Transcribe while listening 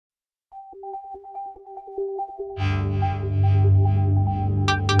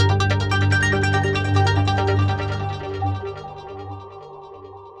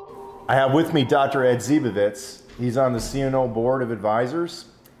I have with me Dr. Ed Zebovitz. He's on the CNO Board of Advisors.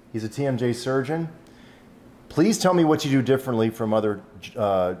 He's a TMJ surgeon. Please tell me what you do differently from other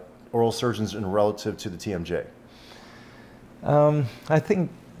oral surgeons in relative to the TMJ. I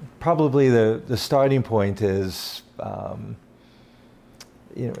think probably the starting point is,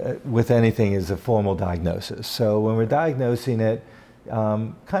 with anything, is a formal diagnosis. So when we're diagnosing it,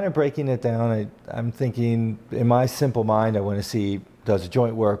 kind of breaking it down, I'm thinking, in my simple mind, I want to see, does the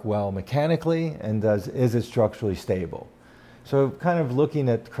joint work well mechanically, and is it structurally stable? So kind of looking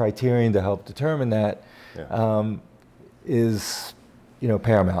at the criterion to help determine that is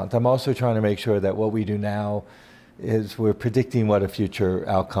paramount. I'm also trying to make sure that what we do now is we're predicting what a future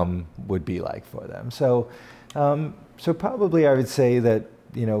outcome would be like for them. So, so probably I would say that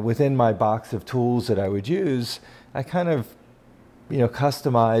within my box of tools that I would use, I kind of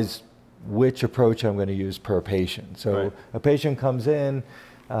customize which approach I'm going to use per patient. So right. A patient comes in,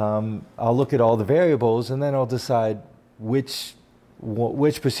 I'll look at all the variables, and then I'll decide which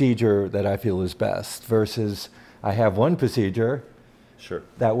procedure that I feel is best, versus I have one procedure sure.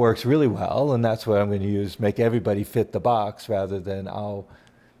 that works really well, and that's what I'm going to use, make everybody fit the box, rather than I'll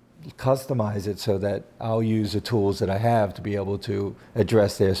customize it so that I'll use the tools that I have to be able to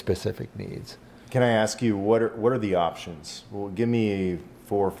address their specific needs. Can I ask you, what are the options? Well, give me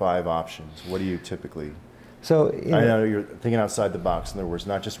 4 or 5 options. What do you typically? So I know you're thinking outside the box. In other words,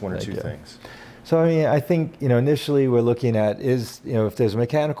 not just one or two things. So I mean, I think initially we're looking at if there's a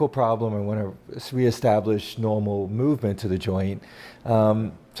mechanical problem, I want to reestablish normal movement to the joint.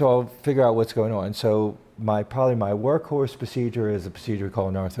 So I'll figure out what's going on. So probably my workhorse procedure is a procedure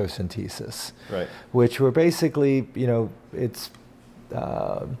called an arthrocentesis, right? Which we're basically it's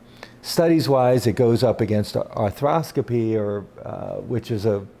studies-wise, it goes up against arthroscopy, or which is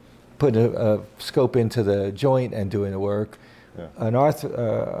putting a scope into the joint and doing the work. Yeah. An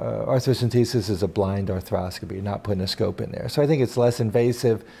arthrocentesis is a blind arthroscopy, not putting a scope in there. So I think it's less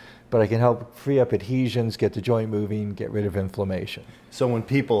invasive, but I can help free up adhesions, get the joint moving, get rid of inflammation. So when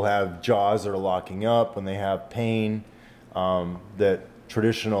people have jaws that are locking up, when they have pain that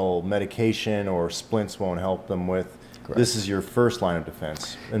traditional medication or splints won't help them with, correct. This is your first line of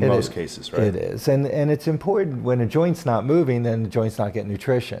defense in most cases, right? It is, and it's important when a joint's not moving, then the joint's not getting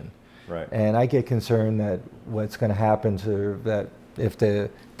nutrition. Right. And I get concerned that what's going to happen to that if the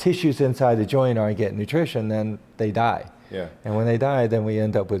tissues inside the joint aren't getting nutrition, then they die. Yeah. And when they die, then we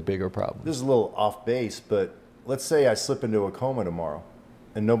end up with bigger problems. This is a little off base, but let's say I slip into a coma tomorrow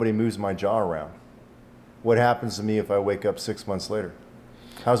and nobody moves my jaw around. What happens to me if I wake up 6 months later?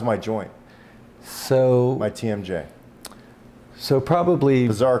 How's my joint? So my TMJ. So probably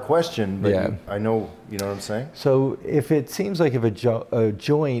bizarre question, but yeah. I know, you know what I'm saying? So if it seems like if a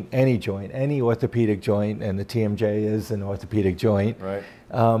joint, any orthopedic joint, and the TMJ is an orthopedic joint, right.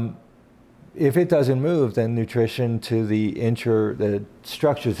 If it doesn't move, then nutrition to the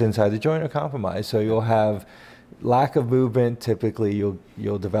structures inside the joint are compromised. So you'll have lack of movement. Typically,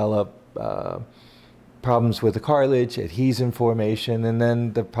 you'll develop problems with the cartilage, adhesion formation, and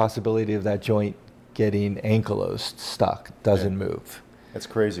then the possibility of that joint getting ankylosed, stuck, doesn't move. That's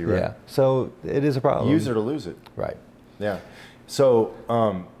crazy, right? Yeah. So it is a problem. Use it or lose it. Right. Yeah. So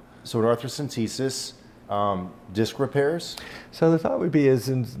so an arthrocentesis, disc repairs. So the thought would be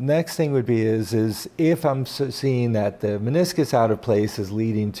next thing would be is if I'm seeing that the meniscus out of place is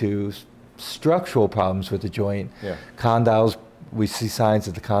leading to structural problems with the joint, yeah. Condyles, we see signs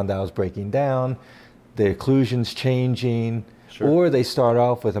of the condyles breaking down, the occlusion's changing. Sure. Or they start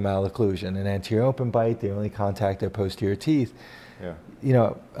off with a malocclusion, an anterior open bite, they only contact their posterior teeth.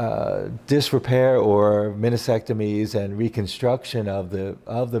 Yeah. Disc repair or meniscectomies and reconstruction of the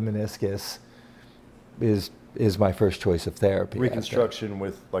meniscus is my first choice of therapy. Reconstruction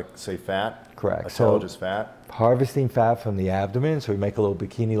with, like, say, fat? Correct. Autologous fat? Harvesting fat from the abdomen, so we make a little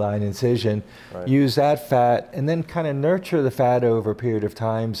bikini line incision, right. Use that fat, and then kind of nurture the fat over a period of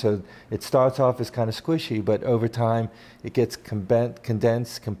time. So it starts off as kind of squishy, but over time it gets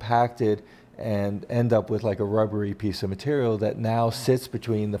condensed, compacted, and end up with like a rubbery piece of material that now sits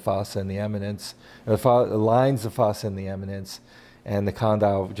between the fossa and the eminence, lines the fossa and the eminence, and the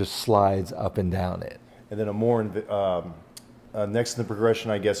condyle just slides up and down it. And then a more next in the progression,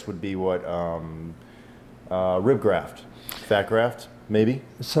 I guess, would be what? Rib graft, fat graft, maybe?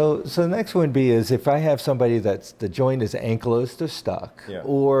 So the next one would be is if I have somebody that's the joint is ankylosed or stuck, yeah.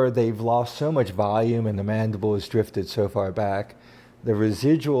 Or they've lost so much volume and the mandible has drifted so far back, the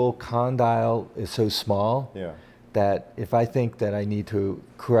residual condyle is so small, yeah. That if I think that I need to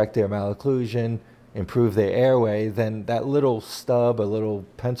correct their malocclusion, improve their airway, then that little stub, a little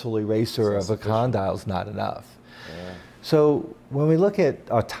pencil eraser of a condyle is not enough. Yeah. So when we look at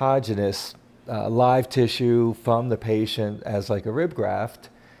autogenous live tissue from the patient as like a rib graft,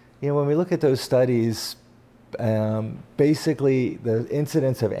 when we look at those studies, basically the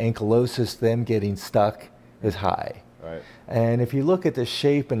incidence of ankylosis, them getting stuck, is high. Right. And if you look at the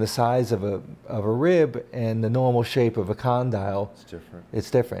shape and the size of a rib and the normal shape of a condyle, it's different.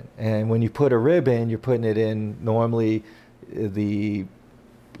 It's different. And when you put a rib in, you're putting it in normally the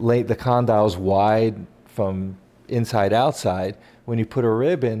condyle's wide from inside outside. When you put a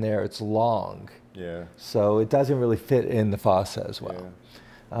rib in there, it's long. Yeah. So it doesn't really fit in the fossa as well.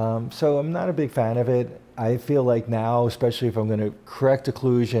 Yeah. So I'm not a big fan of it. I feel like now, especially if I'm going to correct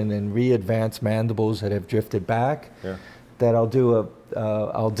occlusion and re-advance mandibles that have drifted back, yeah, that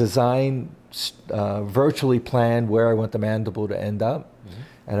I'll design, virtually plan where I want the mandible to end up,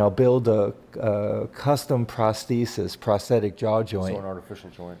 and I'll build a custom prosthesis, prosthetic jaw joint. So an artificial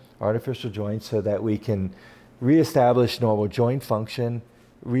joint. Artificial joint, so that we can reestablish normal joint function,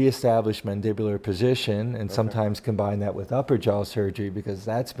 reestablish mandibular position, and sometimes combine that with upper jaw surgery because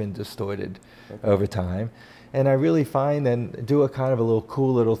that's been distorted over time. And I really find and do a kind of a little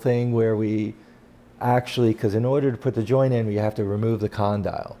cool little thing where we actually, because in order to put the joint in, we have to remove the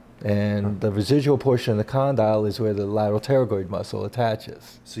condyle. And the residual portion of the condyle is where the lateral pterygoid muscle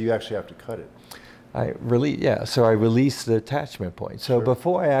attaches. So you actually have to cut it. So I release the attachment point. So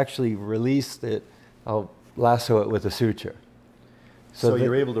before I actually release it, I'll lasso it with a suture. So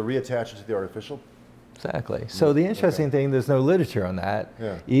you're able to reattach it to the artificial? Exactly. So the interesting thing, there's no literature on that.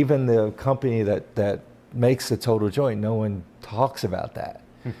 Yeah. Even the company that makes the total joint, no one talks about that.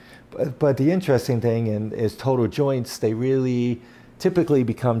 But the interesting thing is total joints, they really typically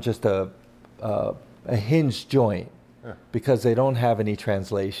become just a hinged joint because they don't have any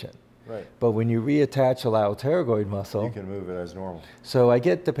translation. Right. But when you reattach a lateral pterygoid muscle, you can move it as normal. So I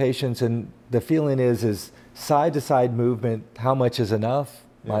get the patients, and the feeling is side-to-side movement, how much is enough?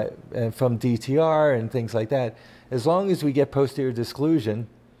 Yeah. And from DTR and things like that. As long as we get posterior disclusion,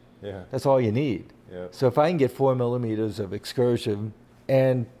 that's all you need. Yeah. So if I can get 4 millimeters of excursion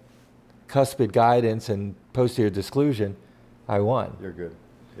and cuspid guidance and posterior disclusion, I won. You're good.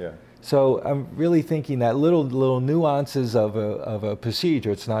 Yeah. So I'm really thinking that little nuances of a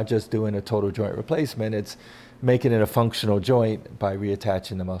procedure. It's not just doing a total joint replacement. It's making it a functional joint by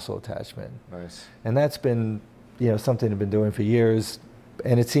reattaching the muscle attachment. Nice. And that's been, something I've been doing for years.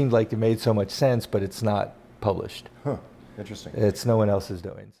 And it seemed like it made so much sense, but it's not published. Huh. Interesting. No one else is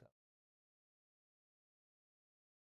doing so.